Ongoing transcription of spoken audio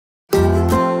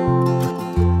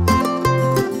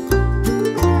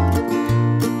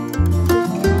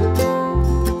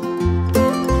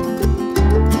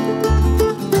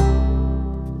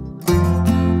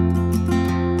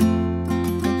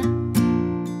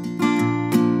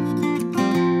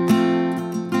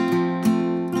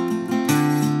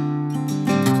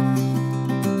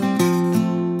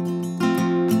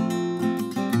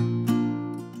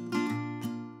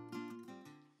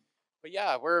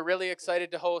We're really excited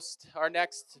to host our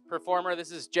next performer. This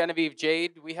is Geneieve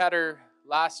Jaide. We had her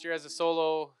last year as a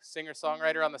solo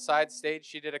singer-songwriter on the side stage.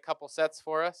 She did a couple sets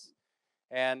for us.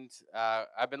 And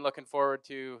I've been looking forward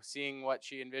to seeing what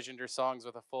she envisioned her songs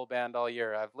with a full band all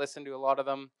year. I've listened to a lot of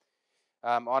them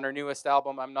on her newest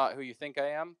album, I'm Not Who You Think I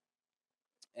Am.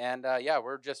 And yeah,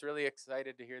 we're just really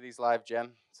excited to hear these live,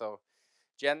 Jen. So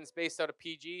Jen's based out of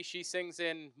PG. She sings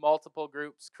in multiple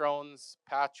groups, Crohn's,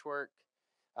 Patchwork,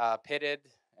 Pitted,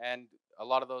 and a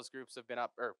lot of those groups have been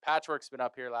up, or Patchwork's been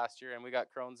up here last year, and we got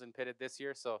Crohn's and Pitted this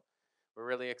year, so we're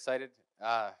really excited.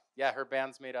 Yeah, her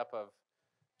band's made up of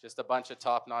just a bunch of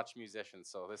top-notch musicians,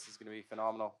 so this is going to be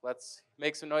phenomenal. Let's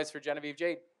make some noise for Geneieve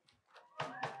Jaide.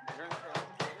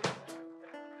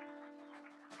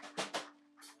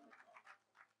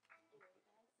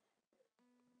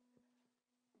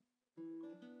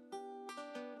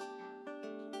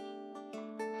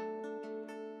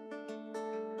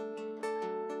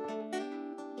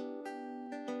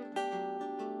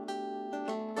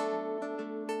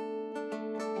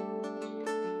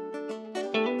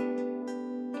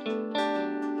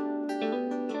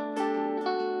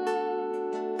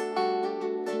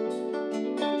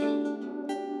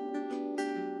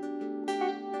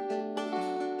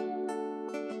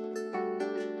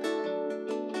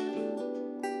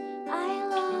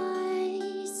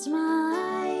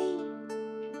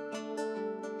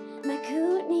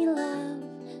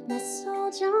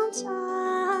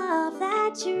 Off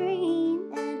that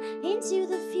dream and into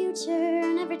the future,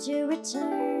 never to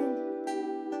return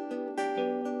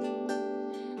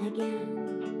again.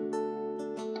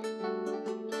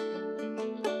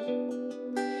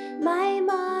 My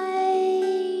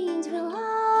mind will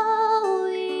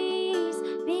always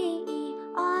be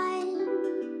on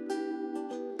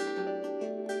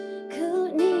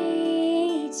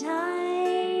Kootenai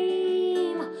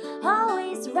time,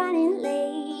 always running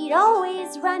late,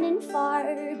 always running far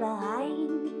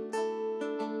behind,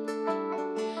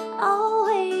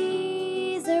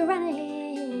 always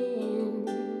running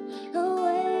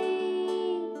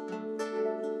away.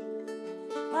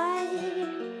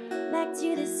 Right back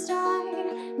to the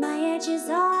start, my edges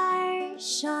are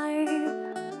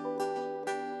sharp.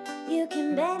 You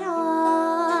can bet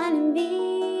on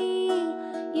me,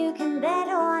 you can bet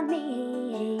on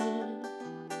me.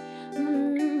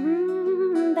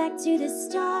 Back to the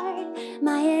start,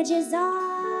 my edges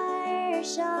are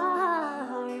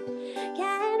sharp.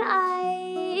 Can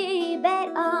I bet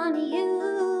on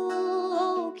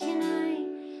you? Can I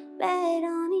bet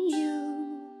on you?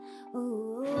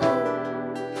 Ooh.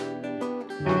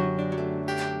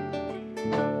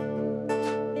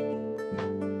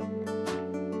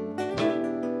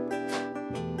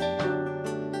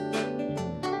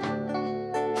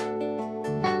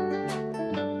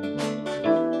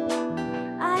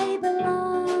 I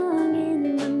belong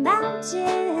in the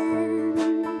mountains.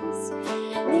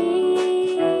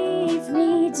 Leave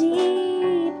me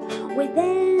deep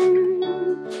within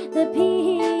the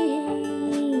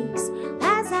peaks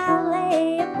as I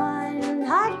lay upon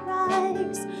hot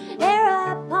rocks. There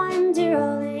I ponder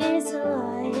all is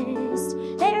lost.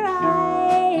 There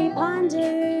I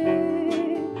ponder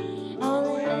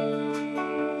all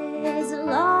is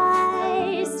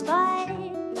lost. But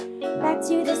back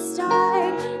to the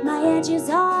start, my edges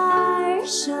are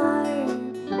sharp.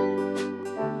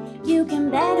 You can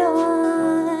bet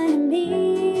on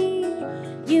me,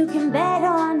 you can bet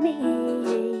on me.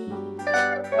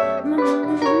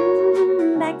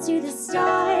 Back to the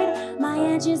start, my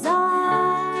edges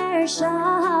are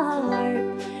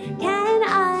sharp. Can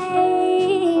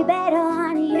I bet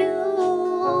on you?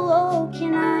 Oh,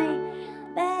 can I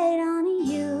bet on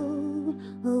you?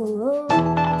 Oh.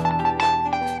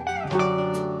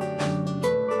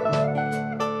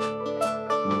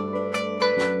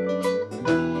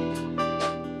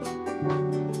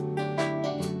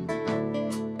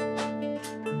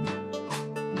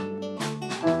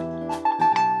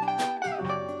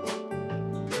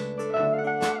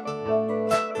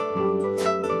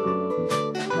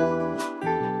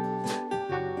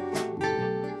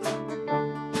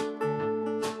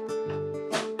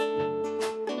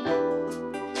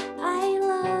 I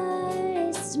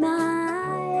lost my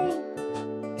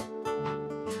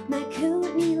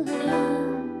Kootenai love.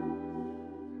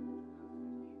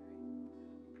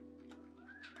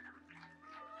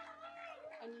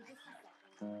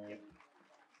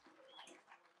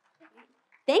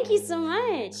 Thank you so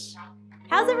much.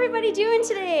 How's everybody doing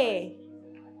today?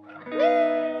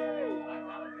 Woo!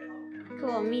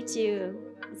 Cool, me too.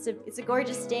 It's a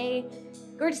gorgeous day.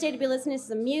 Gorgeous day to be listening to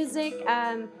some music.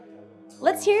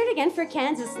 Let's hear it again for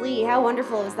Kansas Lee. How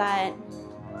wonderful is that?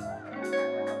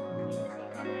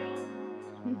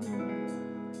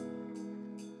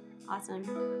 Awesome.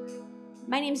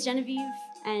 My name's Genevieve,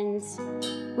 and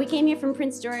we came here from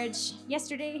Prince George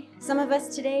yesterday, some of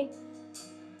us today.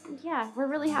 And yeah, we're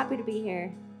really happy to be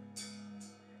here.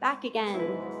 Back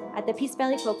again at the Peace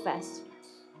Valley Folk Fest.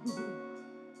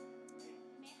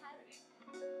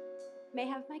 May I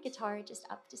have my guitar just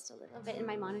up just a little bit in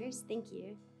my monitors? Thank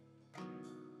you.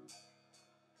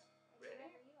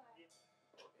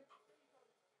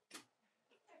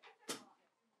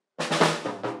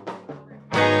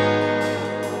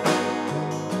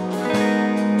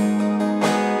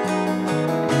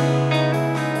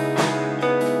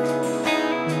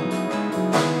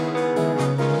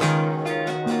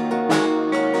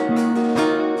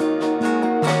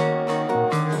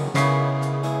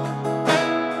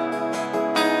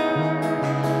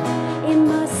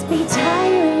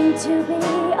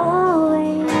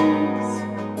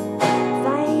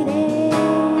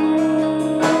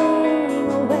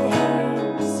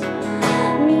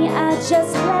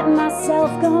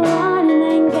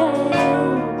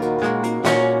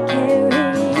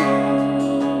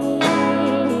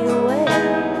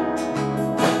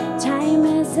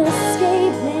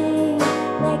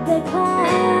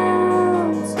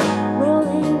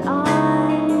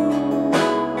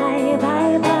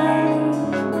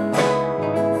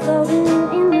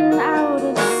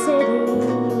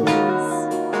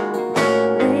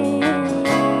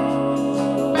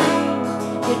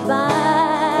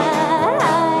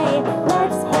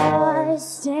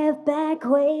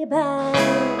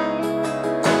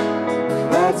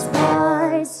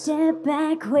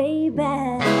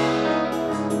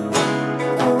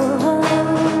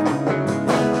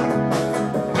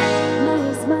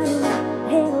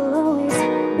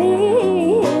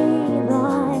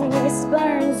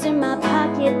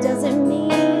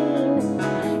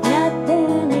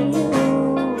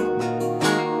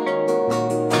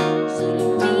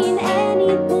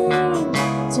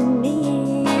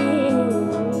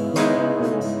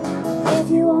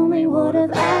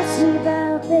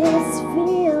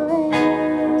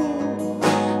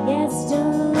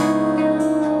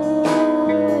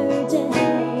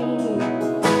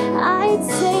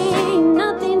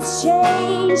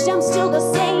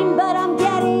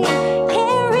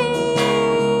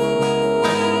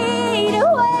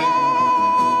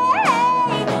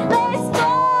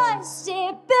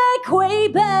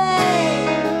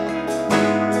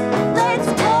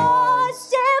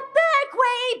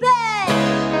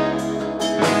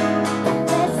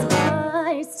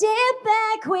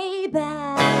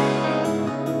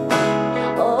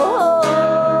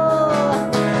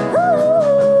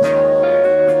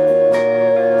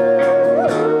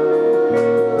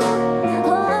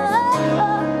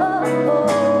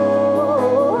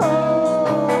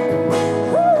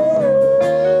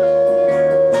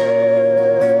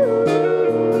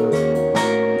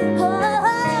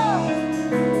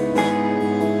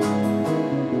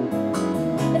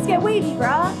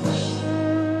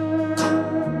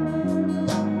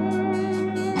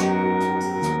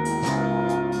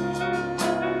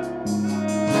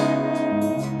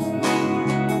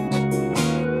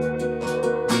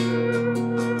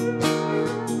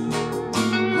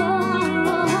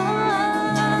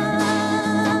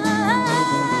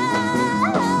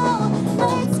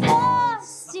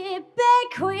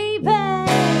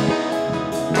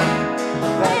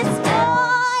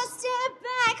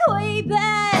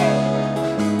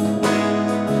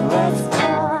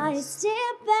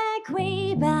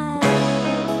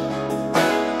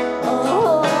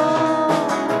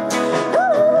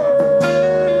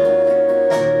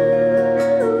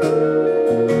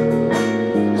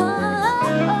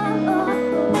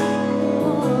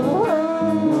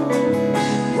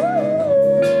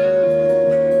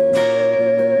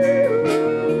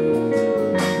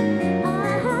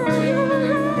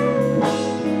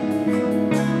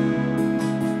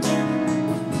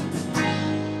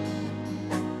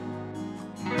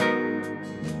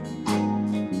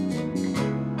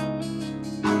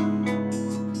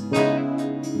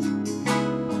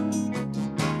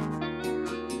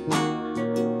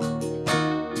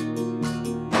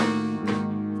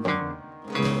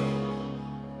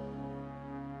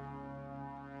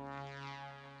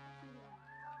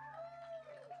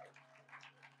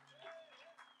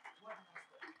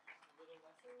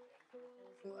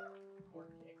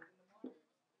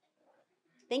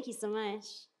 Thank you so much.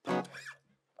 All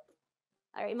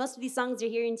right, most of these songs you're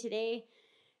hearing today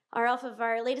are off of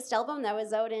our latest album that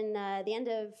was out in the end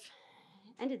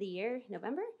of the year,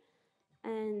 November.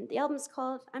 And the album's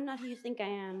called I'm Not Who You Think I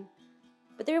Am.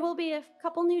 But there will be a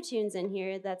couple new tunes in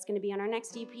here that's going to be on our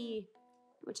next EP,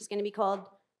 which is going to be called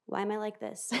Why Am I Like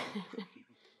This?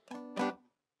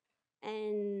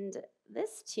 And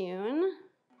this tune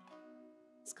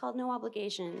is called No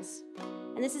Obligations.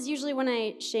 And this is usually when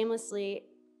I shamelessly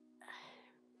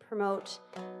promote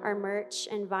our merch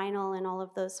and vinyl and all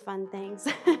of those fun things.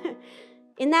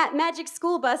 In that magic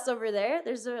school bus over there,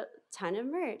 there's a ton of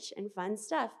merch and fun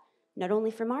stuff, not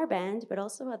only from our band, but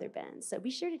also other bands. So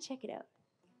be sure to check it out.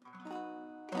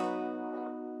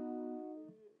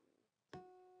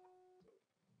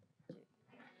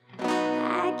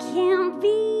 I can't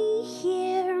be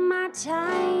here, my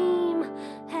time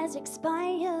has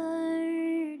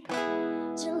expired.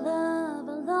 To love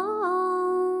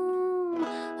alone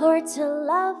or to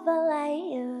love a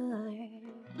liar.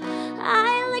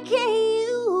 I look at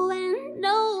you and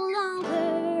no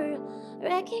longer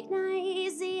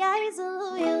recognize the eyes of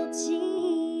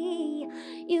loyalty.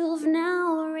 You've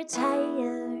now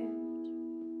retired.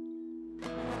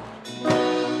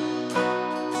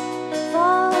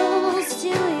 Falls to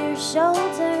your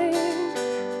shoulder,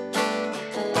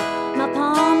 my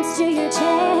palms to your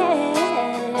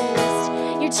chest,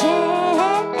 your chest.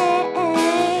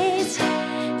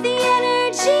 The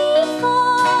energy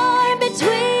formed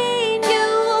between you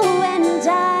and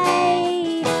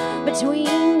I,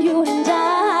 between you and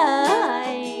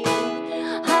I.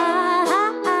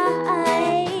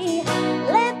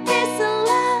 Let this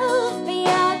love be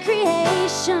our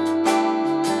creation.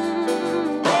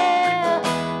 Yeah,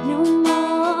 no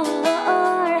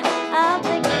more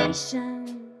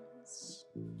obligations.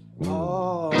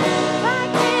 Oh. I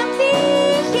can't be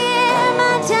here,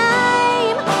 my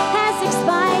time has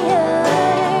expired.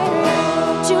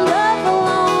 To love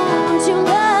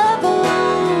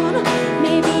alone,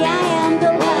 maybe I am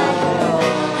the liar.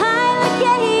 I look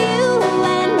at you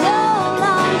and no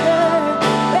longer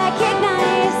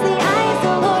recognize the eyes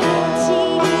of loyalty.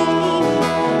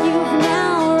 You've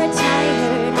now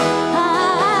retired.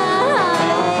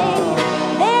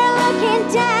 They're looking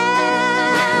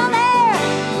down, they're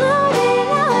floating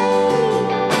away.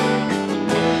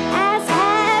 As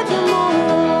have your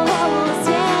morals,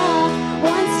 yeah,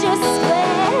 once just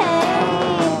split.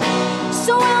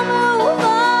 So I'll move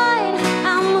on,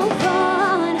 I'll move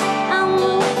on, I'll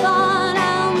move on,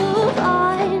 I'll move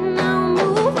on, I'll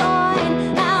move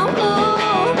on, I'll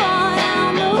move on,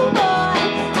 I'll move on,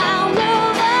 I'll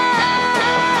move on.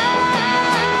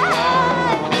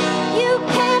 You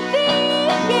can't be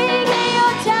here,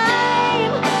 your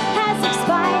time has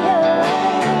expired.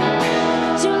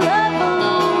 To love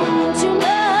alone,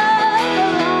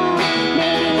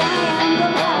 maybe I am the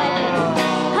liar.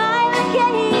 I look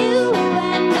at you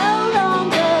and no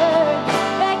longer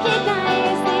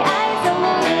recognize the eyes of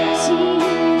loyalty.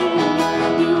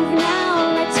 You've now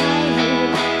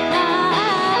retired.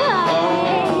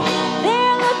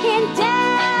 They're looking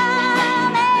down,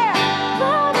 they're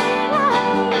floating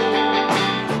away.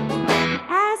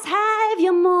 As have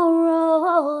your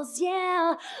morals,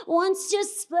 yeah, once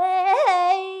just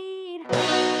splayed.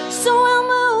 So I'll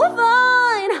move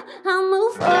on, I'll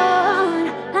move on,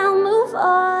 I'll move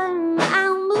on,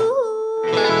 I'll move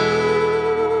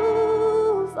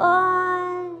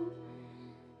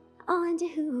on to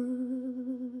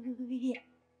who? Yeah.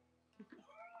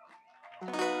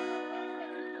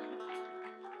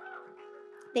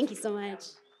 Thank you so much.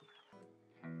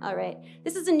 All right,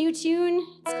 this is a new tune.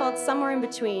 It's called Somewhere in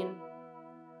Between.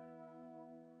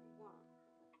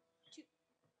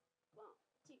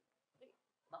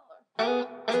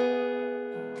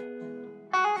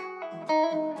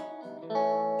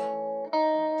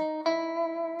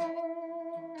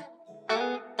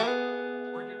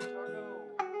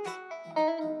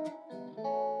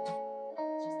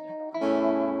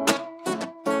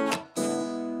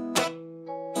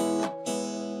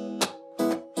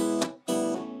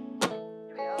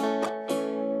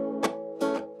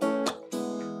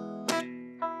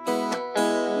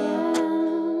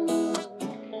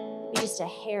 Just a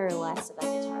hair less of a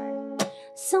guitar.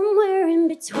 Somewhere in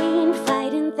between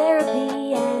fighting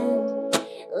therapy and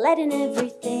letting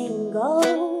everything go.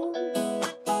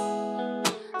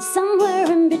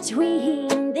 Somewhere in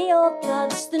between the old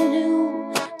thoughts, the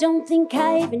new. Don't think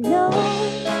I even know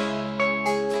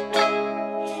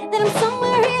that I'm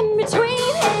somewhere in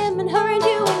between him and her and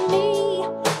you and me.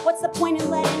 What's the point in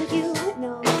letting you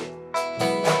know?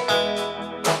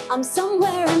 I'm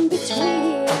somewhere in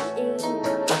between.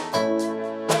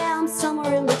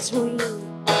 Somewhere in between,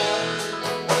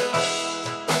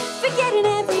 forgetting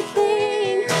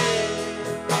everything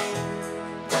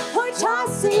or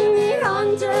tossing it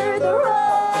under the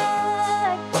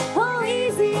rug. Oh,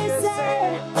 easy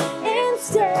said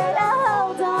instead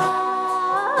of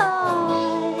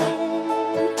done.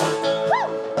 Woo!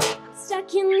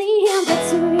 Stuck in the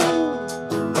in-between.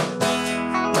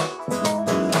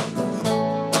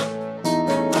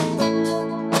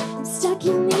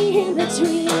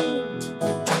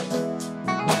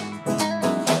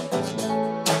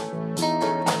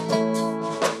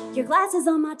 roses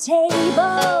on my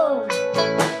table,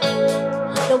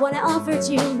 the one I offered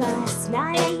you last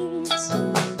night,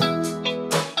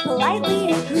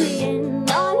 politely agreeing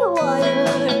on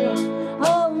water.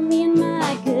 Oh, me and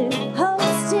my good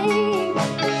hosting,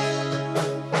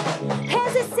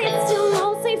 as it sits still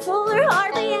mostly full or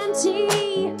hardly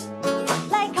empty,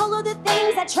 like all of the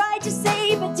things I tried to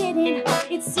say but didn't.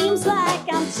 It seems like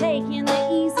I'm taking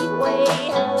the easy way.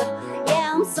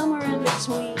 Yeah, I'm somewhere in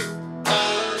between,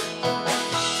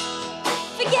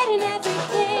 forgetting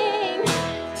everything,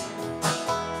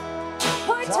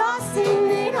 or tossing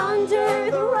it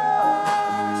under the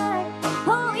rug.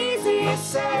 Oh, easier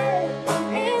said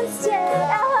instead.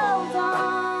 Hold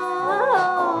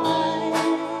on,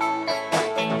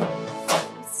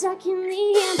 I'm stuck in the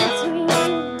in-between.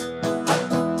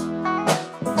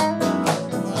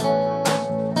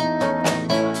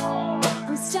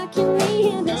 I'm stuck in the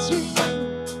in-between.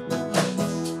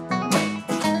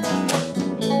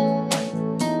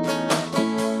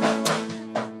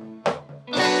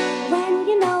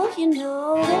 You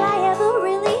know, will I ever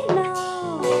really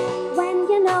know? When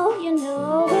you know,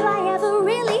 will I ever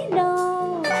really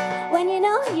know? When you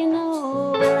know,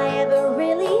 will I ever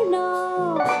really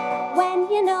know? When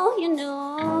you know,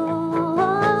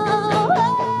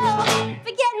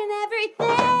 forgetting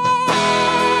everything,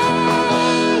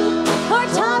 or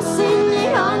tossing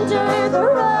it under the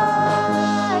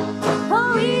rug.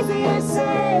 Oh, easier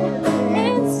said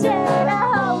instead.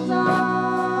 Hold on,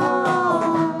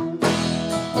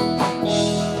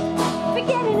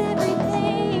 forgetting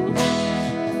everything,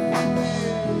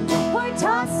 or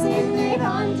tossing it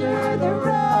under the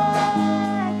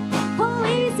rug. Oh,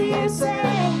 easier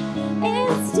said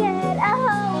instead. I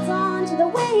hold on to the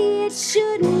way it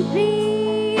shouldn't be.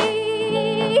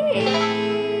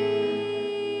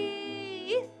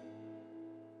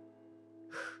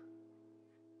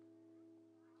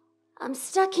 I'm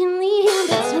stuck in the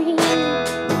in-between.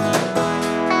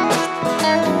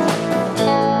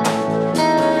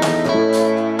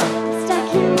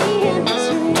 Stuck in the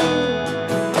in-between.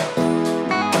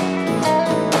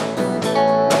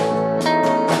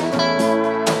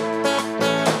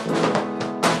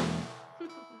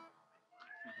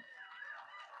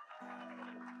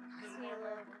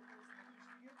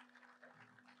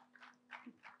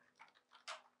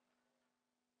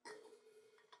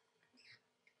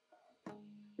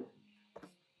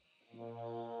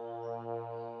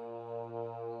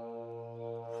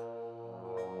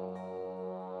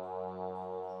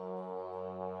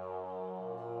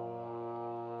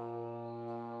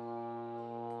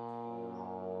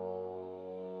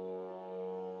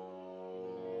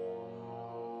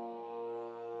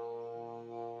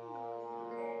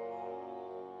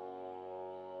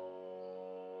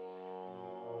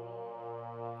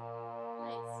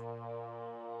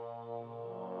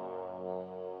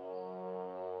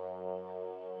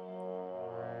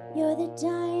 You're the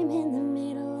dime in the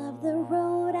middle of the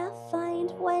road I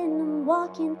find when I'm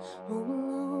walking home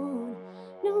alone.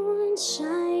 No one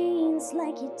shines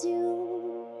like you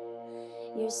do.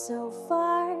 You're so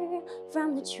far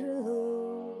from the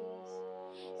truth.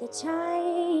 The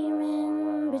time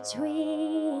in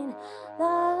between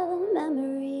the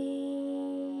memories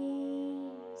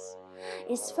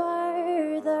is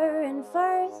further and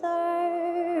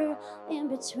further in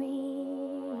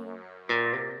between.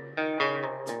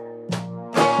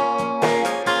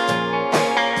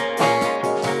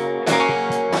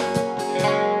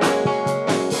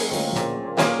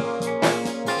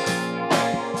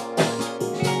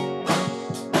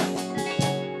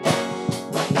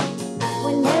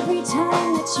 When every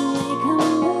time that you make a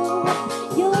move,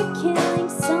 you're killing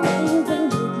something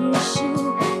beneath your shoe.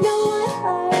 No one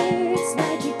hurts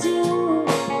like you do.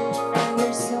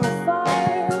 You're so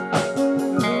far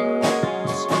removed.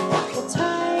 The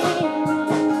time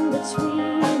in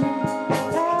between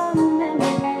the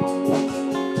memories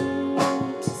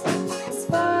is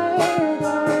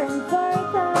further and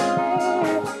further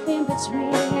in between.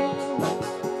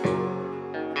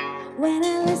 When I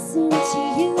listen to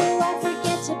you, I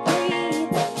forget to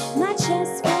breathe. My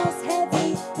chest feels heavy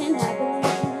and I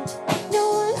believe no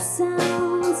one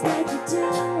sounds like you do.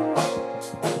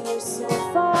 You're so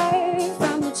far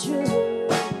from the truth.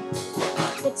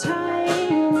 The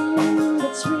time in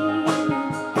between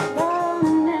the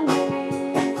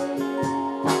memories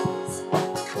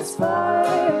is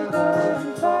further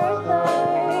and further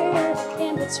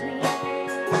in between.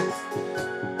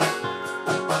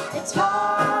 The time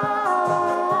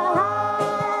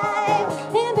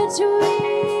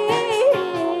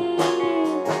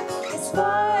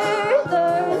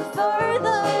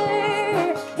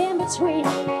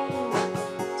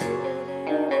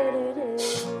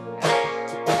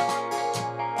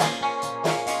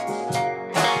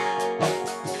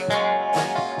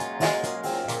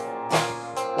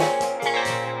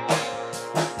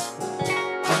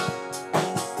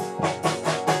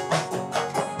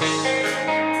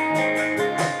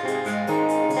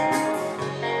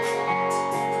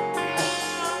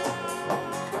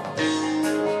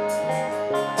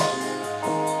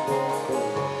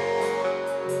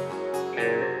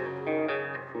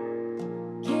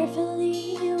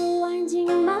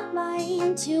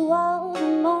mind to all the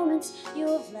moments you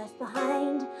have left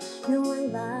behind. No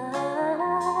one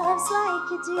loves like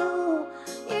you do.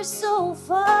 You're so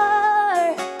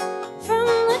far from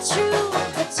the truth.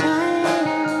 The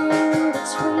time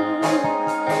between the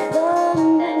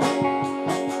memories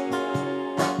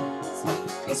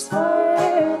is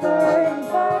further and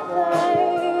further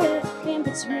in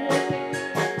between.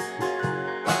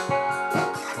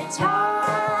 The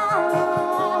time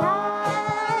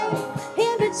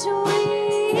in between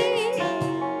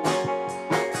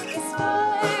is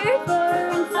further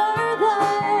and further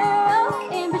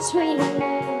in between.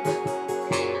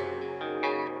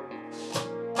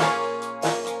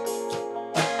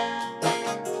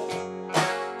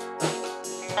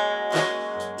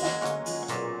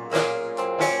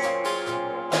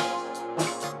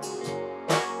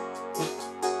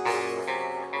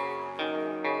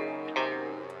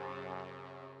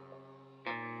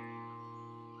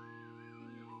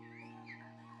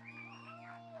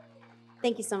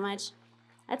 Thank you so much.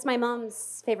 That's my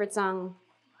mom's favorite song.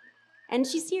 And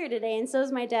she's here today, and so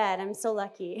is my dad. I'm so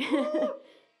lucky.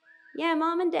 Yeah,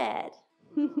 Mom and Dad.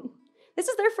 This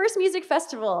is their first music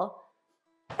festival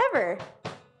ever.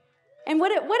 And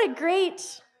what a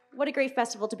great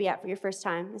festival to be at for your first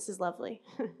time. This is lovely.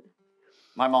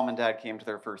 My mom and dad came to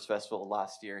their first festival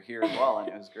last year here as well, and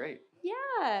it was great.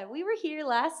 Yeah, we were here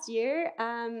last year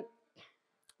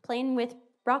playing with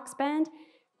Brock's band.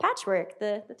 Patchwork,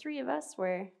 the three of us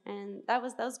were, and that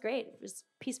was great. It was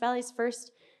Peace Valley's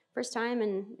first time,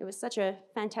 and it was such a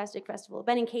fantastic festival.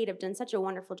 Ben and Kate have done such a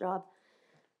wonderful job.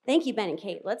 Thank you, Ben and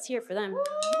Kate. Let's hear it for them.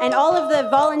 And all of the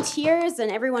volunteers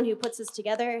and everyone who puts this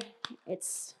together.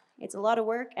 It's a lot of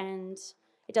work, and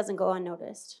it doesn't go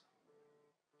unnoticed.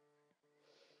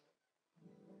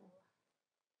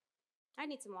 I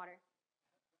need some water.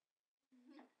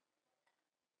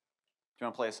 Do you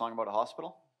want to play a song about a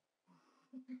hospital?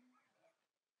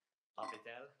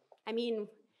 I mean,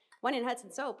 one in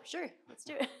Hudson Soap. Sure, let's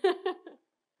do it.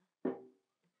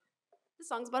 This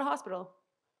song's about a hospital.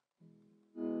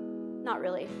 Not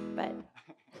really, but...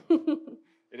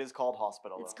 It is called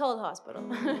Hospital, It's called Hospital.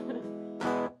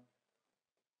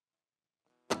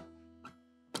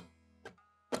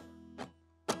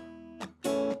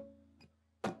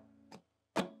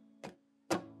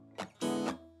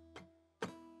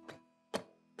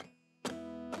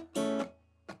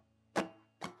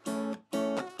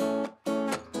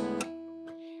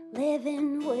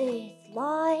 Living with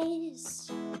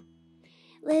lies,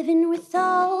 living with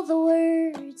all the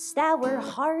words that were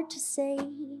hard to say.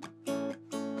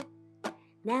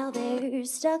 Now they're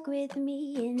stuck with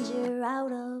me and you're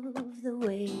out of the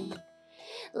way.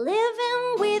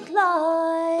 Living with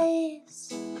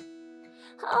lies,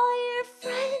 all your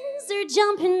friends are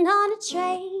jumping on a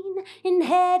train and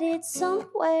headed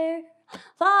somewhere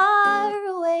far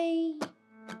away.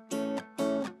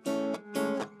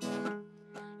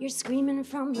 You're screaming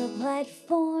from the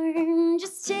platform,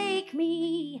 just take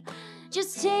me to.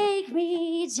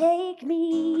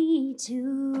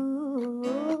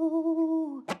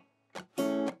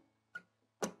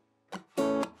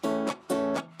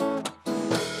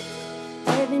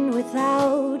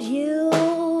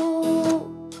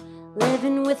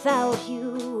 Living without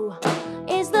you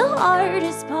is the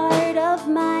hardest part of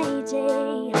my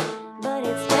day, but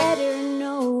it's better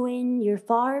knowing you're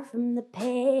far from the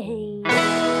pain.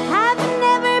 I've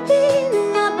never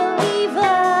been a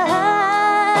believer,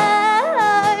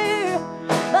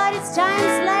 but it's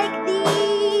times like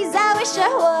these I wish I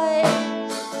was.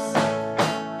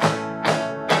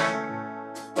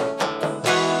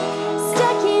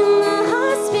 Stuck in the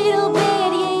hospital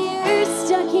bed, yeah, you're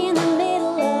stuck in the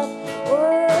middle of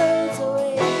worlds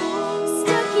away.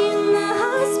 Stuck in the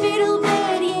hospital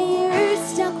bed, yeah, you're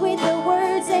stuck with the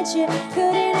words that you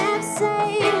couldn't have said.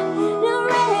 Not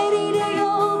ready to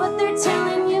go, but they're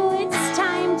telling you it's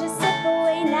time to slip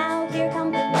away. Now here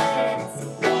come the meds.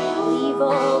 Leave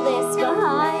all this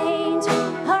behind.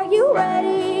 Are you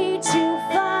ready to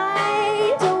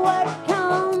find what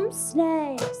comes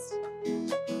next?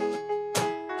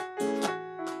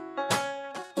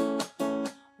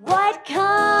 What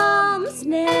comes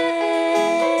next?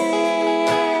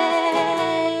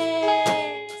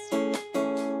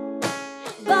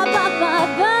 Ba ba ba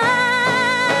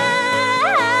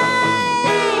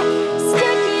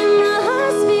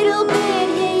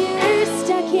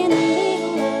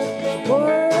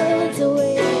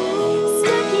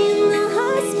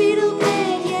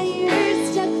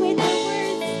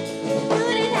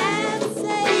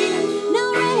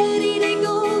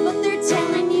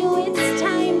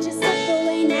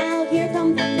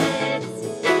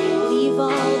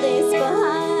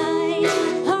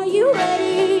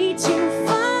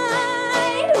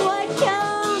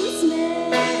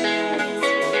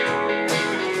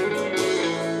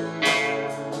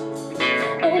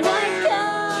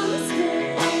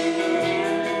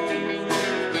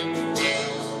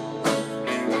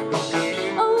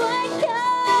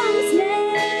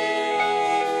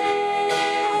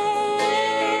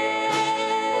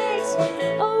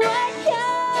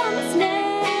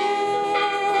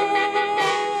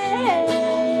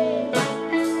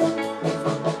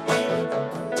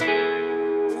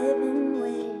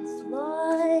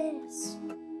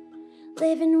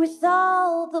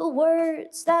all the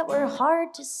words that were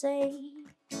hard to say.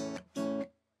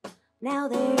 Now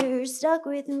they're stuck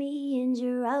with me and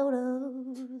you're out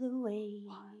of the way.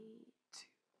 1, 2,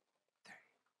 3,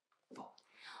 4.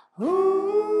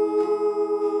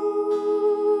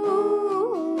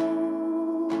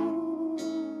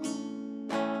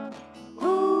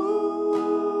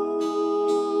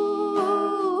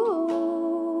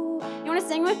 You want to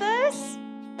sing with us?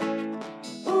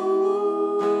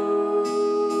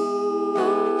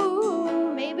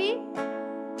 Maybe?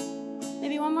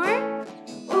 Maybe one more?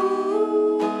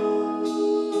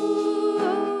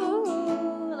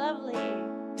 Lovely.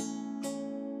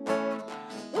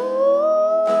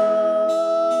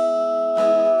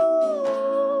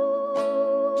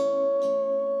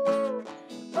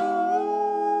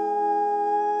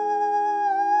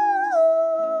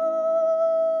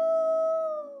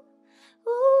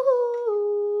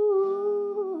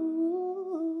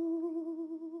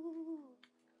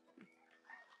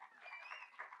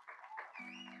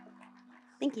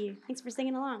 Thank you. Thanks for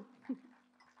singing along.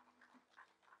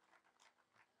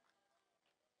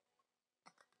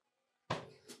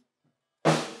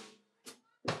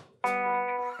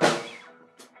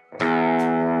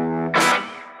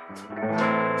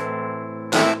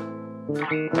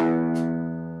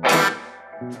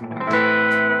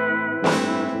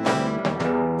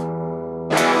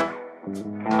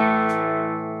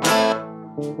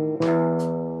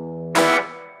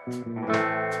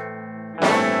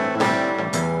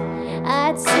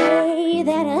 I'd say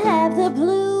that I have the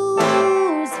blues,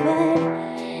 but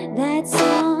that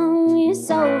song is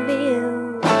so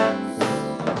views.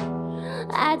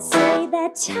 I'd say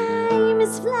that time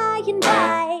is flying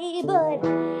by, but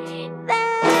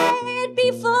that'd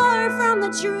be far from the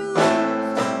truth.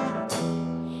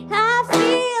 I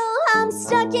feel I'm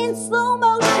stuck in slow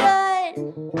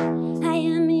motion. I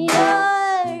am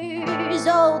yours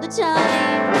all the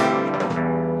time.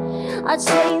 I'd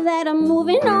say that I'm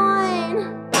moving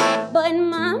on, but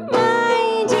my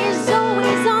mind is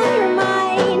always on your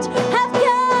mind. I've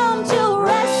come to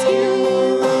rescue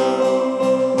you.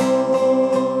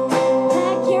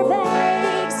 Pack your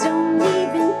bags, don't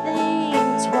even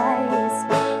think twice.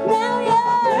 Now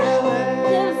you're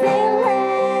the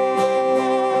villain.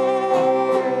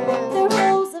 The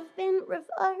roles have been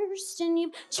reversed and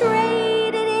you've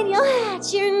traded in your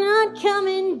hat. You're not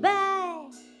coming back.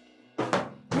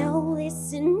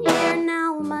 Listen here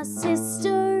now, my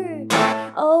sister.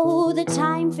 Oh, the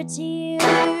time for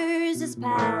tears is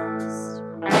past.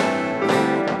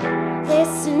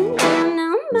 Listen here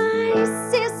now, my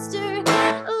sister.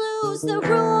 Lose the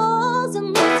rules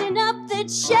and loosen up the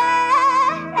chains.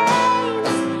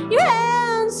 Your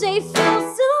hands, they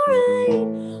feel so right.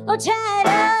 Oh, tied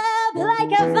up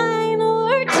like a vine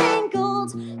or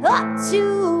tangled up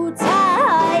too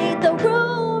tight. The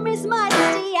room is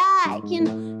musty, I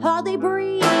can hardly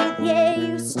breathe. Yeah,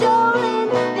 you've stolen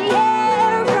the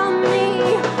air from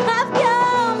me. I've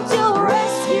come to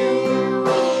rescue you.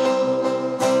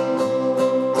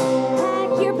 Pack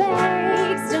your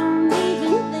bags, don't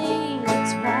even think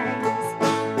twice.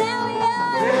 Now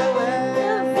you're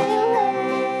the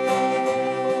villain.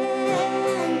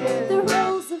 The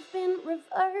roles have been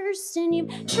reversed and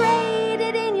you've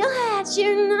traded in your hat.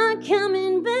 You're not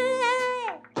coming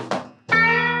back.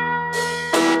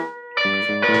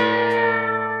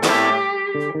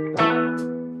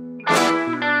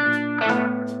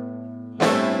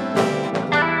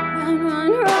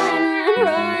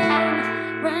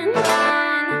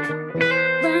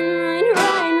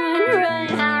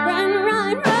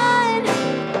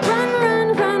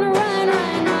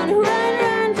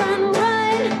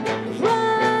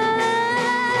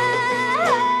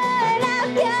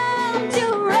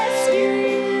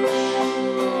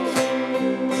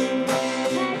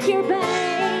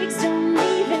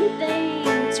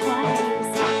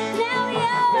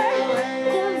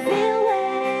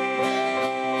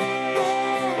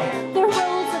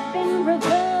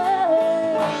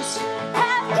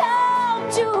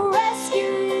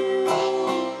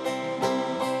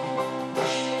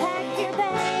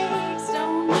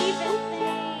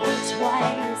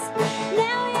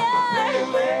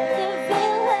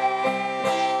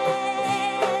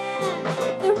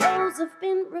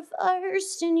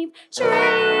 Reversed and you've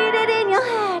traded in your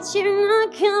hat. You're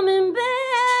not coming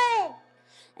back.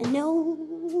 I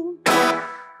know.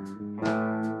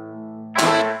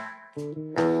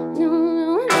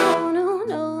 No, no, no,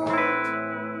 no,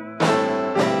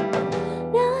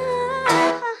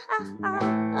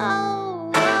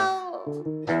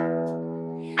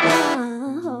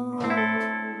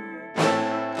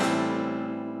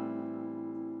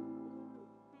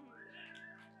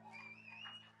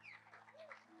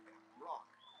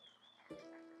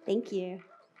 Thank you.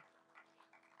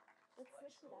 Let's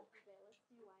switch it up a bit. Let's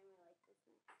do Why Am I Like This?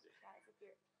 Guys, if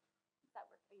you're, does that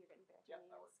work? Oh, you're getting better. Yeah,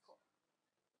 that works. Cool.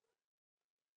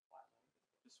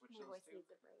 Just switch My those voice two.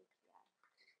 needs a break. Yeah.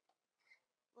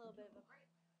 A little bit of a break.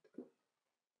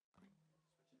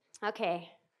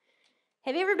 Okay.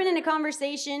 Have you ever been in a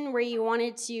conversation where you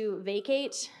wanted to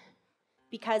vacate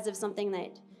because of something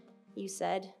that you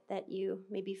said that you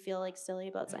maybe feel like silly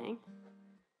about saying?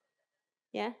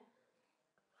 Yeah?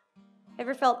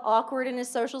 Ever felt awkward in a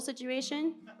social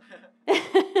situation?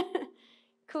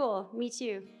 Cool, me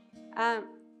too.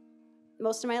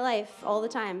 Most of my life, all the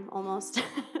time, almost.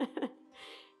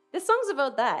 This song's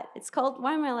about that. It's called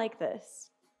Why Am I Like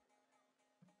This?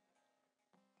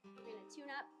 We're gonna tune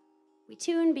up. We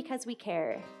tune because we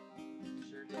care.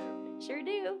 Sure do. Sure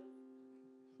do.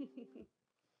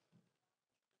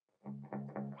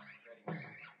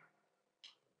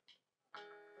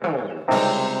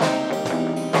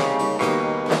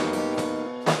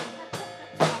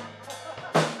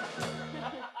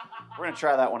 We're gonna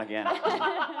try that one again.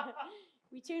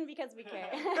 We tune because we care.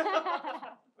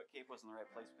 But Cape was in the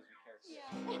right place because we cared. Yeah.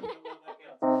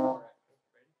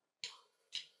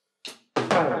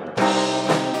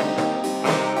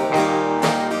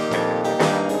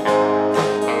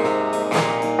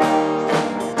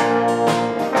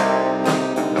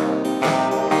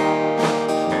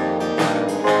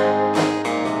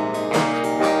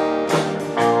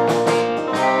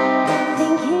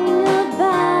 Thinking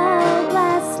about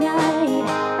last night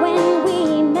when we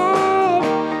met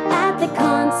at the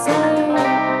concert.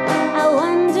 I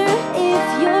wonder if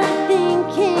you're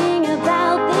thinking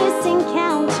about this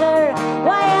encounter.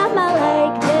 Why am I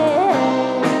like this?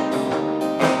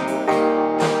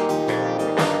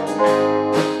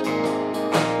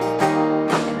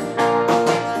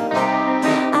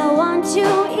 I want to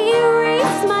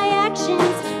erase my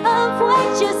actions of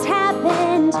what just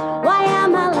happened. Why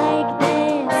am I like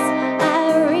this?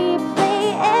 I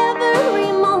replay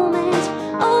every moment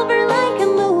over like a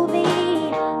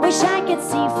movie. Wish I could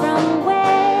see from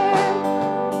where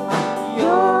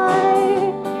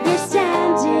you're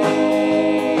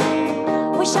standing.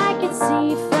 Wish I could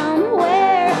see from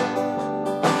where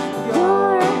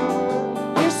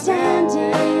you're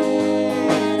standing.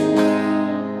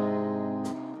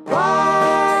 Why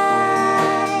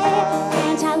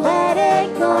can't I let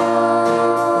it go?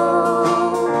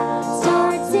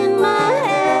 Starts in my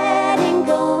head and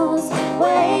goes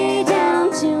way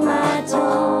down to my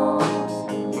toes.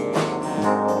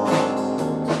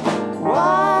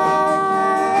 Why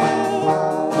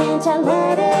can't I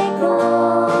let it go?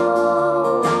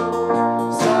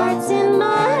 Starts in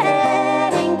my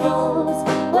head and goes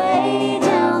way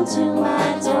down to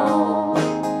my toes.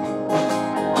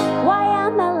 Why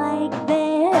am I like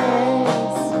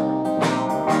this?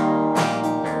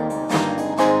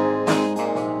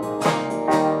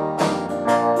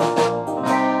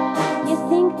 You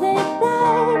think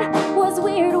that was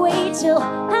weird? Wait till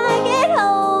I get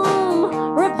home.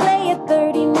 Replay it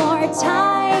 30 more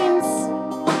times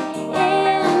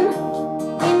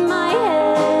in my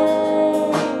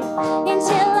head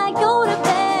until I go to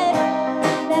bed.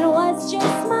 That was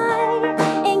just my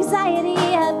anxiety.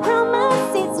 I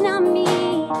promise it's not me.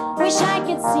 Wish I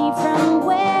could see from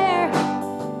where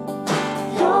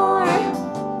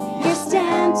you're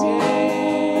standing.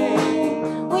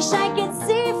 Wish I could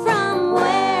see from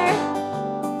where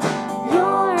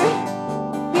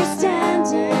you're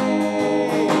standing.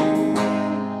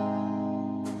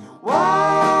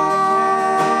 Why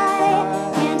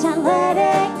can't I let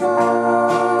it go?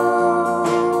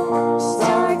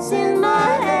 Starts in my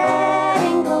head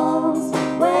and goes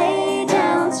way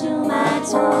down to my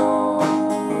toes.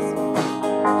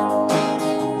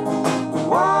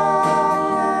 Why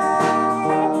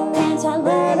can't I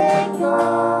let it go?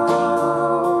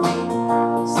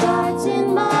 Starts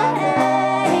in my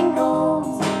head and goes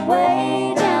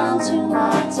way down to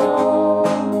my toes.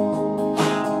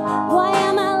 Why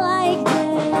am I like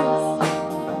this?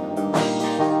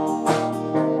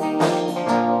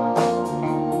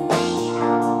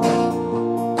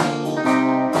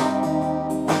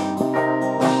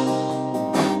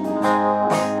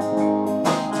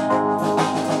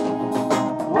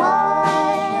 Why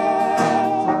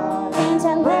can't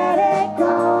I let it go?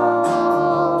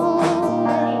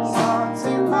 Starts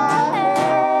in my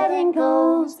head and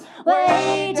goes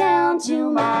way down to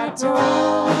my toes.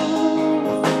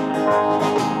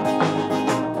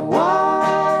 Why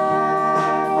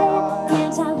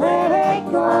can't I let it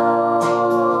go?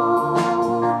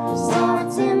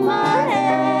 Starts in my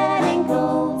head and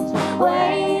goes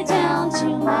way down to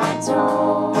my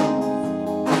toes.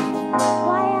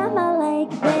 Why am I like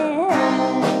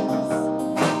this?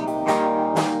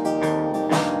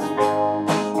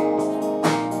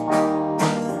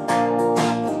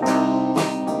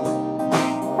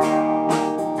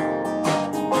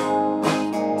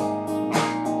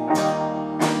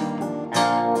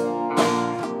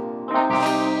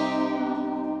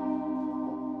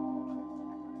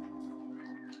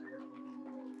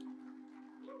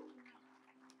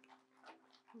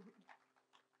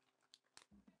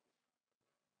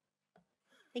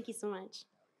 Thank you so much.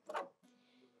 I'd like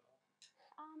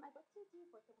to do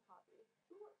fourth cup of coffee.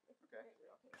 Okay.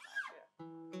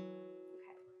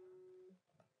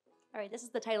 All right, this is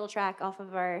the title track off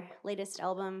of our latest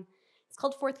album. It's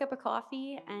called Fourth Cup of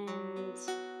Coffee, and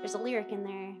there's a lyric in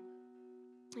there.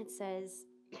 It says,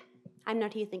 "I'm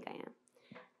not who you think I am."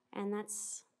 And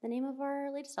that's the name of our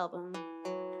latest album.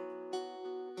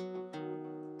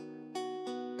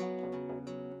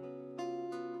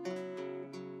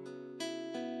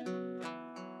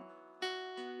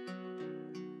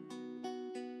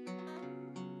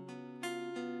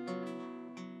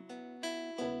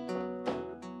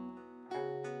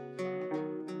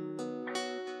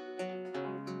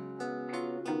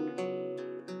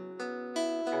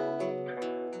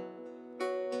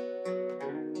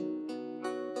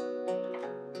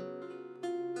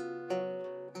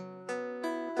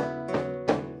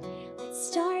 Let's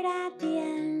start at the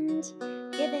end.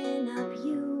 Giving up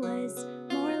you was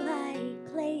more like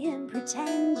play and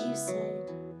pretend. You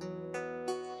said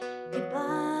goodbye.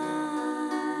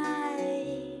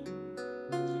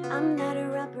 I'm not a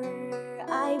rubber,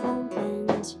 I won't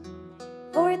bend.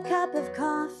 Fourth cup of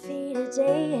coffee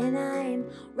today, and I'm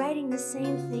writing the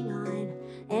same thing on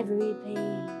every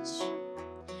page.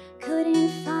 Couldn't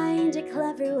find a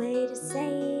clever way to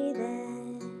say this.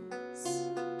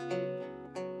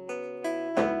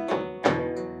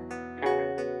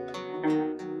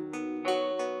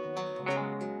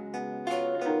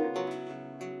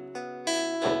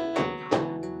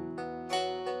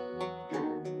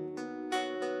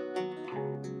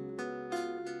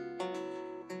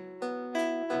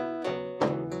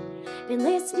 Been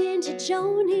listening to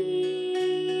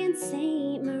Joni and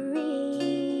St.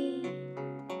 Marie,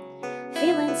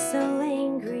 feeling so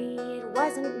angry it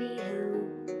wasn't me who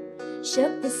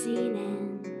shook the scene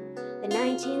in the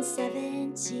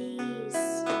 1970s.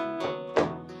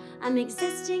 I'm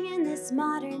existing in this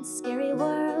modern scary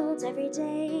world. Every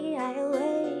day I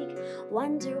awake,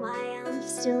 wonder why I'm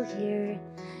still here.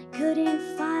 Couldn't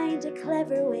find a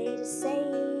clever way to say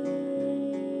this.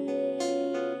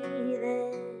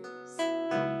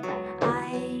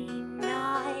 I'm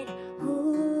not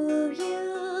who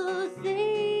you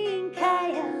think I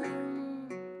am.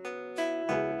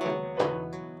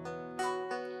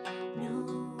 No.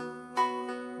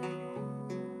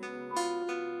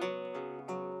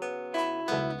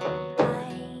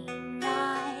 I'm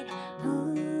not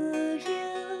who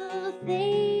you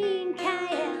think I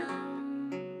am.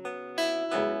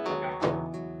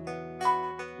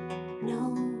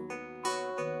 No.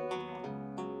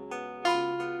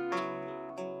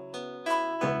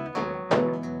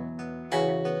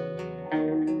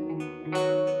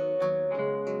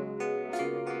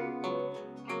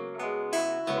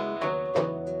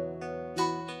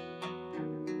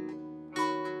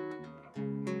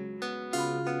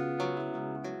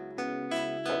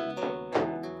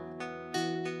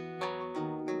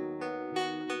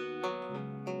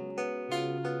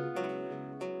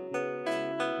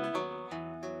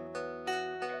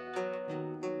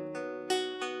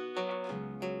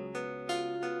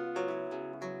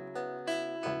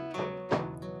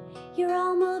 You're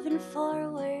all moving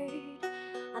forward.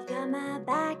 I've got my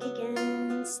back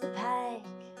against the pike.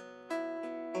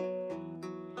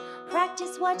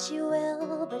 Practice what you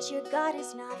will, but your God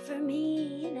is not for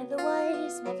me. Never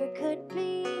was, never could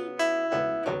be.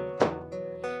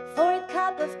 Fourth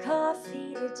cup of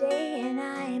coffee today, and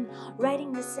I'm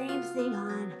writing the same thing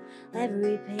on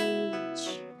every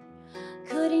page.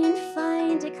 Couldn't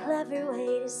find a clever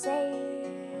way to say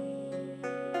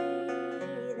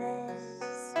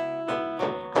this.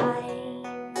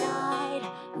 I'm not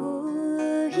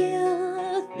who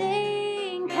you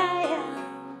think I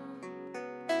am.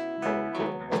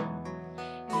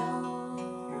 No,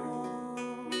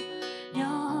 no.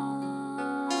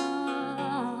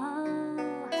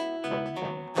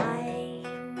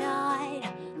 I'm not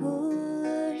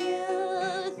who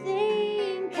you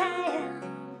think I am.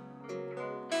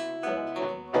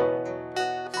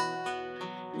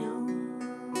 No,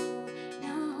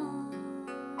 no.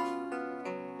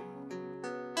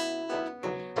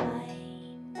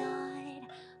 I'm not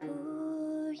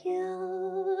who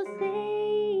you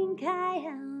think I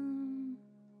am.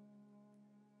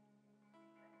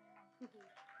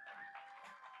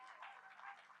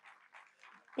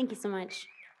 Thank you so much.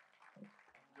 Do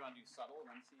you want to do subtle and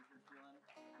then see if you're feeling?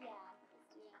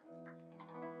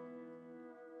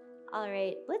 All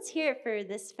right, let's hear it for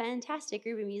this fantastic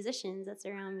group of musicians that's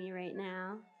around me right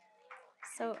now.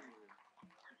 So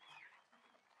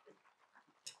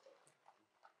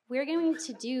we're going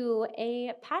to do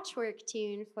a patchwork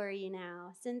tune for you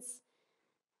now. Since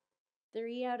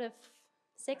 3 out of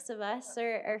 6 of us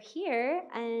are here,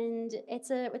 and it's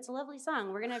a lovely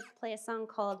song. We're gonna play a song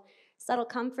called "Subtle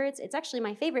Comforts." It's actually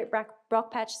my favorite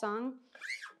Brock Patch song,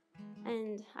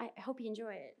 and I hope you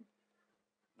enjoy it.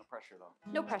 No pressure, though.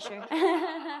 No pressure.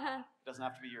 It doesn't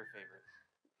have to be your favorite.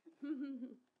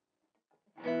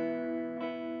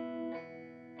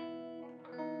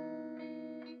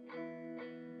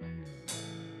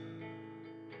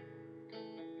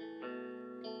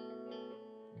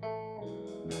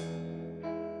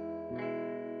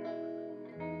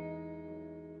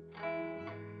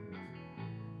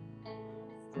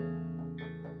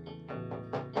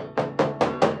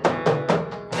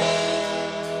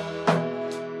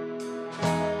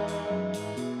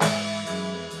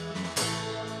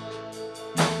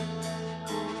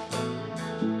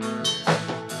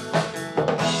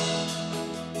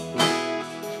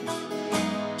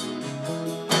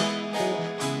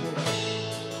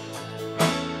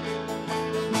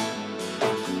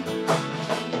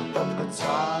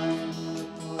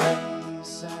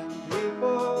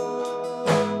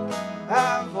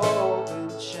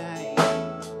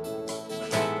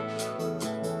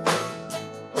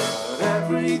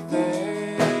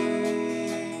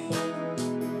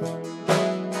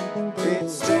 It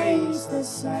stays the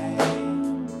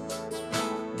same.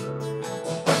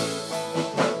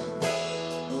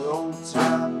 Old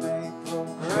time may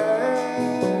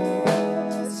progress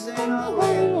in a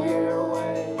linear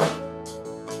way.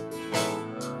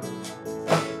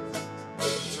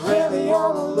 It's really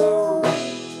all alone,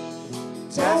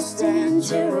 destined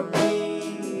to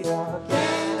repeat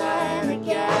again and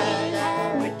again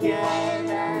and again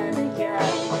and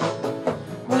again.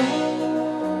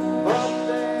 But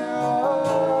there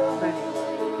are many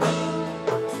ways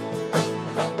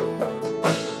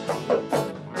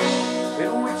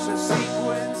in which the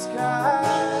sequence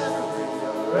can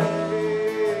rearrange.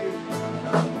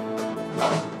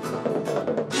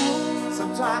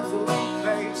 Sometimes the lead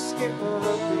may skip a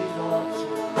beat or two.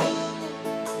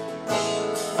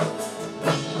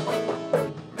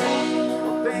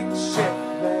 Things shift,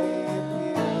 they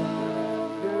appear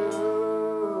new.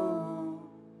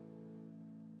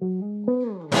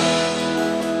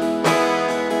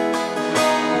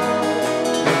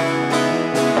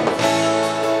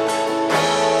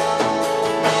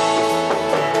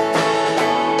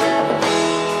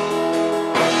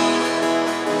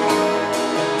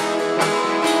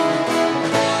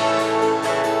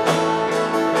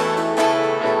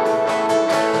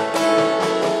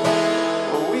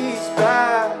 We's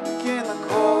back in the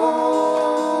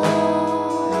cold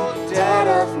dead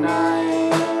of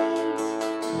night.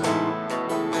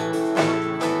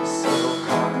 So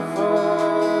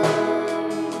comfort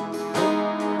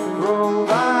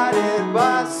provided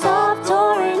by soft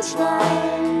orange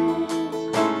light.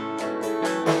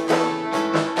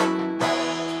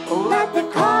 Let the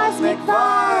cosmic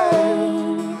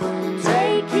vibe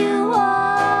take you on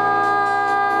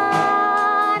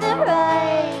a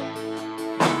ride.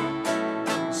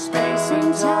 Space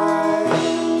and time,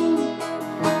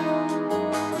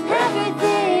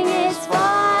 everything is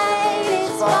fine,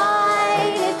 it's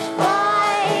fine, it's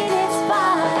fine, it's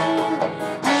fine.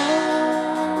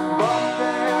 But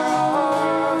there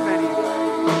are many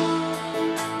ways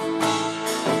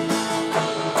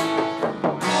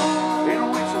in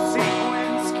which a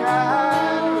sequence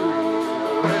can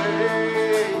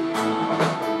rearrange.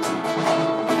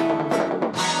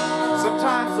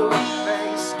 Sometimes the leap may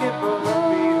skip a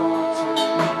beat or two.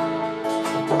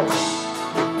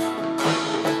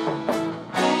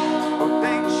 But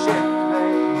things shift,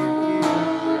 they appear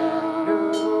new.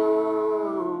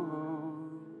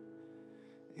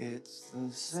 It's the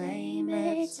same,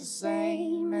 it's the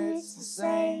same, it's the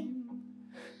same.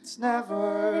 It's never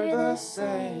the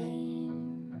same.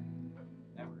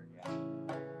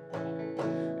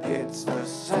 It's the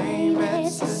same,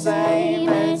 it's the same,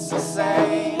 it's the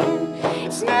same.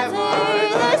 It's never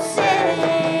the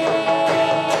same.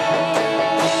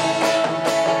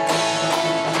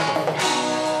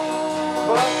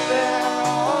 But there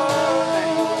are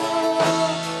many ways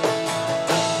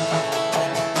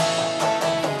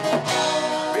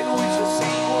in which a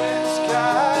sequence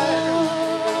can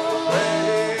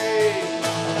rearrange.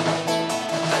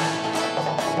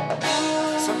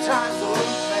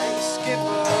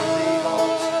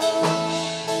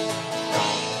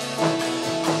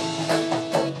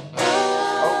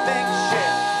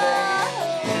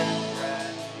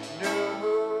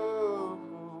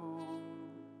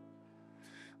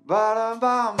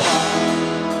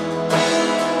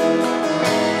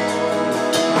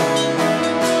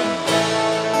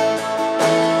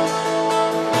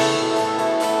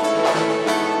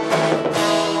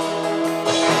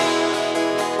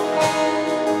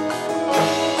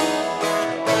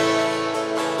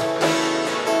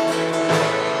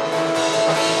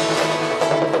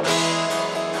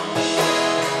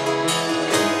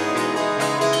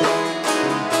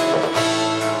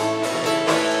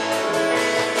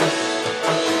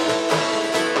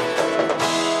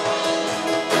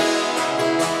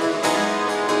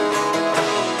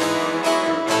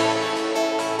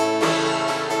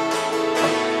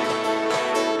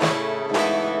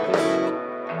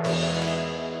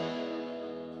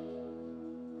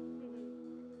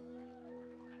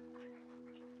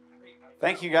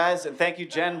 Thank you, guys, and thank you,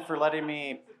 Jen, for letting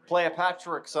me play a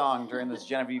Patchwork song during this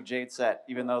Geneieve Jaide set,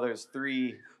 even though there's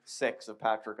 3/6 of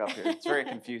Patchwork up here. It's very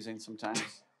confusing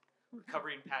sometimes.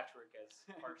 Covering patchwork as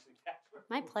partially patchwork.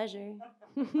 My pleasure.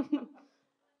 10 minutes?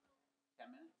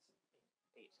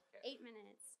 8. Okay. 8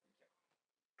 minutes.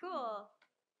 Cool.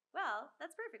 Well,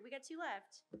 that's perfect. We got 2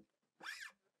 left.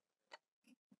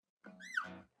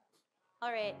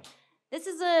 All right. This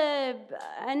is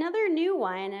another new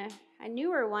one, a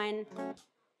newer one.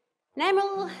 And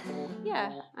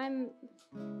I'm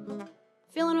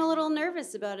feeling a little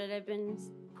nervous about it. I've been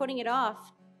putting it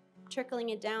off, trickling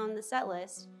it down the set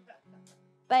list.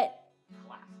 But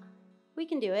we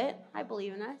can do it. I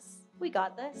believe in us. We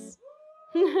got this.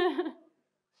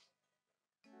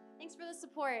 Thanks for the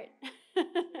support.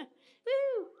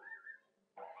 Woo!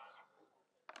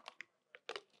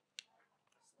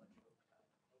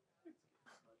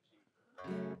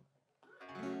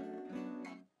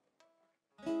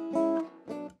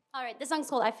 All right, this song's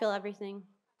called I Feel Everything.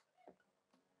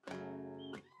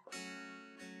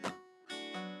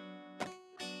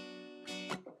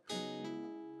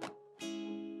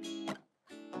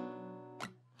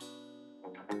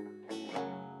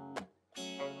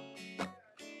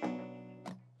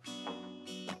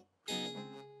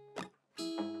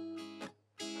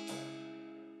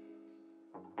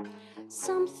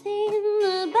 Something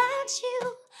about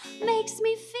you makes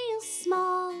me feel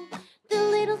small. The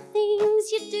little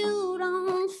things you do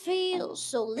don't feel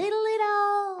so little at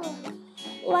all.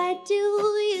 Why do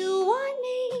you want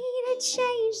me to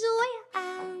change the way I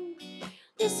am?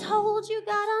 This hold you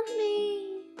got on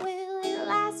me, will it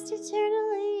last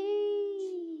eternally?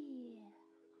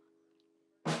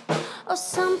 Oh,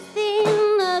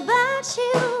 something about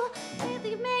you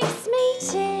really makes me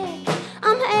tick.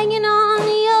 I'm hanging on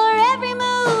your every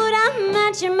mood. I'm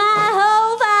matching my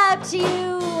whole vibe to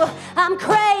you. I'm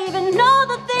craving all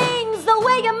the things, the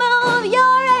way you move,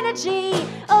 your energy.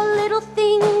 Oh, little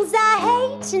things I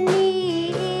hate to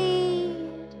need.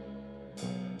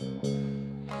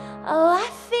 Oh, I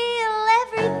feel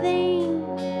everything.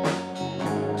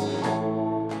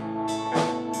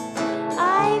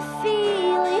 I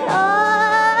feel it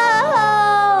all.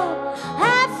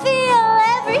 I feel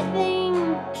everything.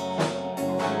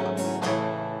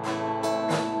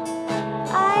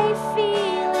 I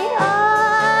feel it all.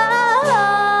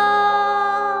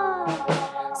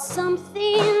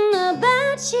 Something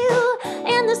about you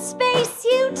and the space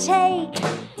you take.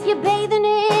 You're bathing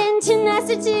in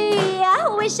tenacity. I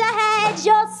wish I had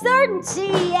your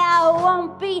certainty. I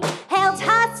won't be held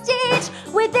hostage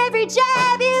with every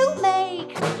jab you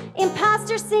make.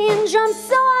 Imposter syndrome,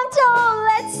 so I'm told.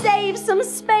 Let's save some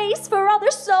space for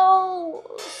other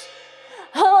souls.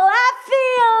 Oh, I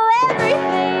feel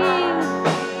everything.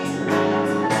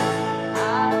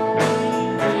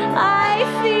 I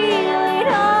feel it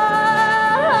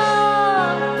all.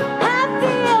 I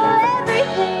feel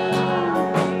everything.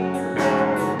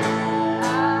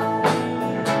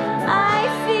 I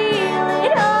feel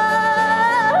it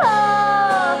all.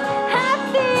 I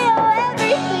feel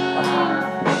everything.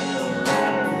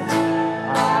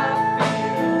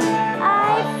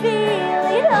 I feel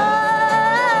it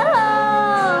all.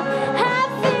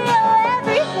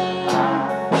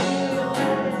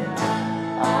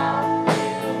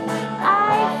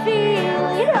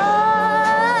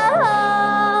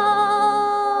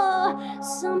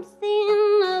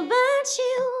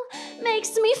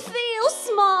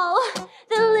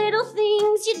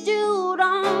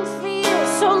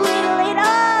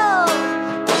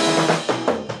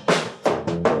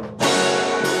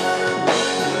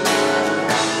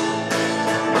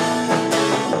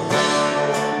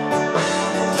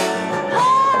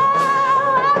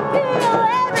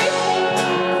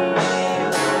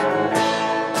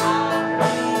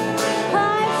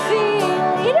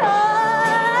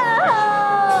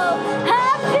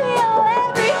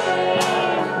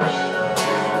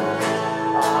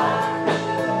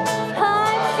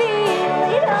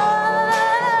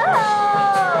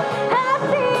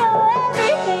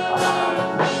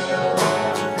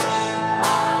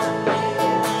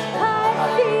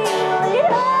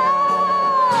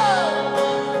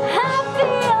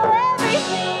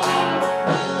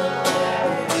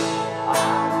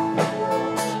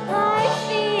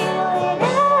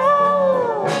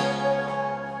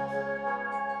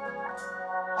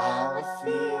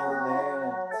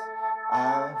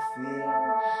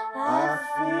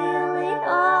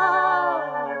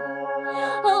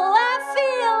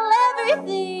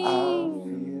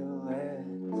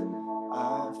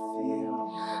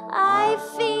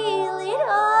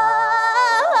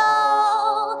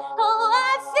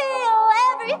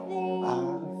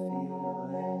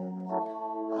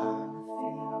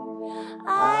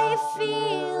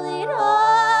 feel it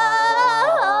all.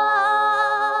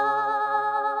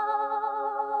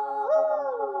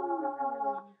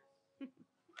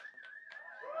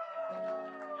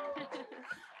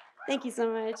 Thank you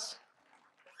so much.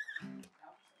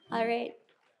 All right.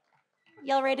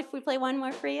 Y'all right if we play one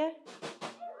more for you?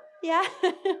 Yeah?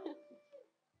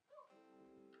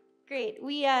 Great.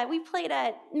 We played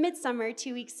at Midsummer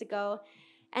 2 weeks ago,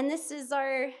 and this is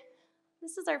our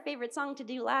favorite song to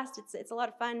do last. It's a lot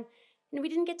of fun. And we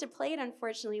didn't get to play it,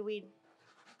 unfortunately.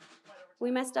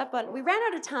 We messed up on, we ran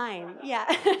out of time. Yeah.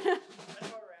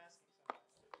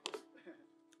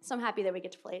 So I'm happy that we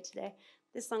get to play it today.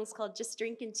 This song's called Just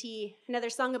Drinking Tea. Another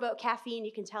song about caffeine.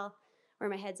 You can tell where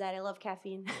my head's at. I love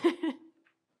caffeine.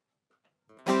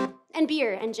 And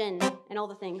beer and gin and all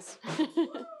the things.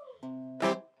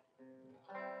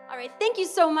 All right, thank you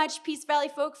so much, Peace Valley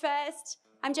Folk Fest.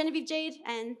 I'm Geneieve Jaide,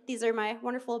 and these are my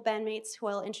wonderful bandmates who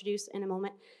I'll introduce in a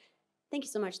moment. Thank you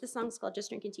so much. This song's called Just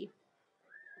Drinking Tea.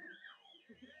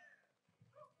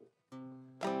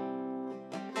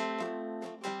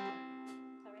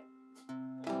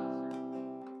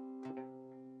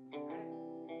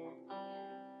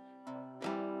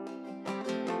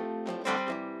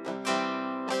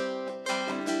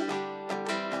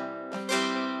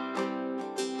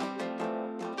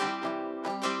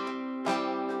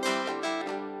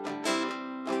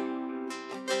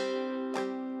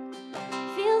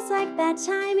 Like bad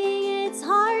timing, it's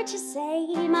hard to say.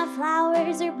 My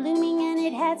flowers are blooming and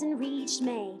it hasn't reached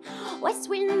May. West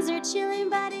winds are chilling,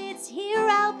 but it's here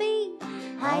I'll be,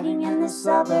 hiding in the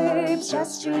suburbs,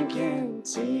 just drinking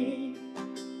tea.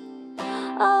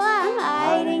 Oh, I'm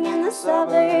hiding in the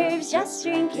suburbs, just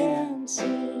drinking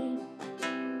tea.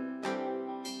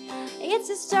 It's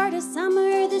the start of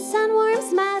summer, the sun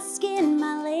warms my skin.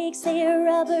 My legs, they are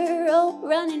rubber, oh,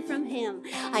 running from him.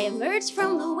 I emerged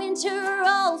from the winter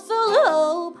all full of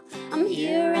hope. I'm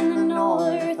here in the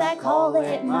north, I call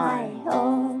it my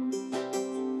home.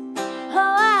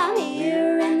 Oh, I'm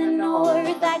here in the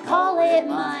north, I call it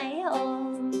my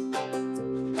home.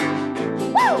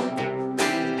 Woo!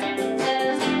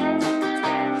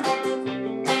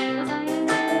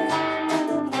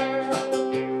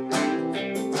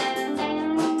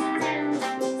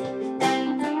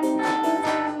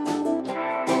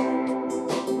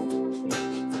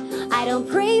 I don't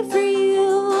pray for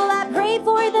you, I pray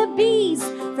for the bees,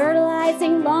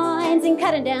 fertilizing lawns and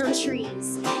cutting down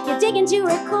trees. You dig into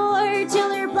her core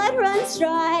till her blood runs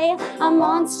dry. I'm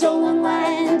on stolen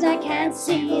land, I can't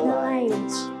see the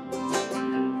light.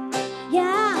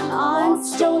 Yeah, I'm on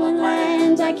stolen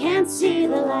land, I can't see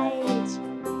the light.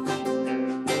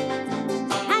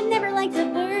 I never liked the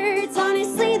birds,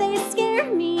 honestly they scare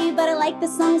me, but I like the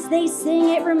songs they sing,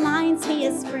 it reminds me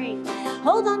of spring.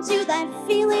 Hold on to that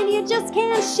feeling you just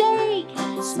can't shake.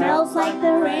 It smells like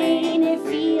the rain, it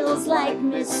feels like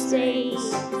mistake.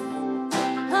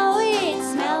 Oh, it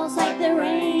smells like the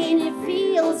rain, it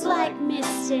feels like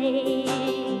mistake.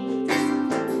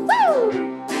 Woo!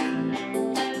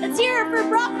 Let's hear it for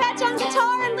Brock Patch on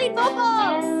guitar and lead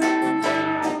vocals.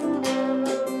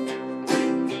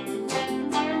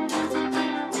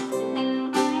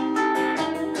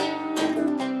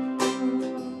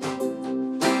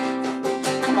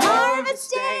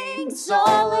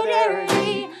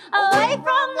 Solidarity, away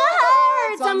from the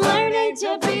hurts, I'm learning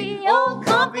to be oh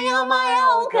comfy on my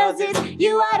own, cause it's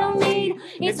you I don't need.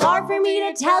 It's hard for me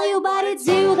to tell you, but it's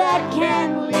you that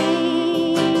can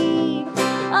leave.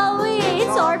 Oh,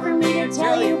 it's hard for me to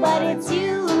tell you, but it's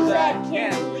you that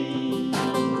can leave.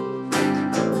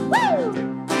 Woo!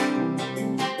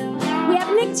 We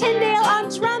have Nick Tyndale on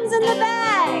drums in the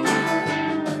back,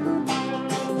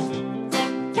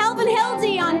 Calvin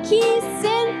Hildy on keys,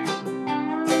 synth,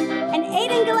 and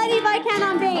Geneieve Jaide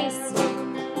on bass.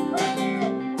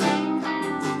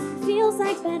 Feels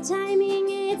like bad timing,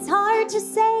 it's hard to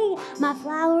say. My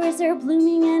flowers are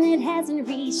blooming and it hasn't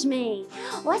reached May.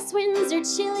 West winds are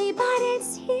chilly, but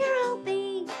it's here I'll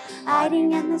be,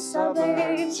 hiding in the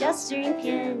suburbs, just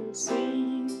drinking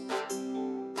tea.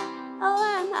 Oh,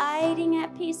 I'm hiding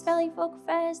at Peace Valley Folk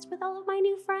Fest with all of my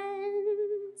new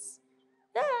friends.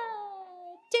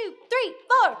 2, 3,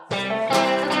 4.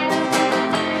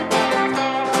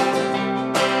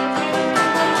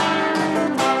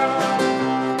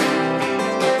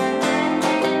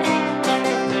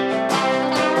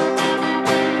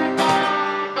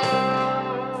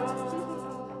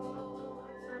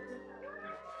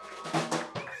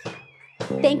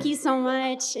 Thank you so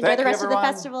much. Enjoy the rest of the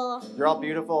festival. You're all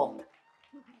beautiful.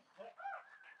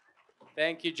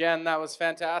 Thank you, Jen. That was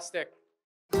fantastic.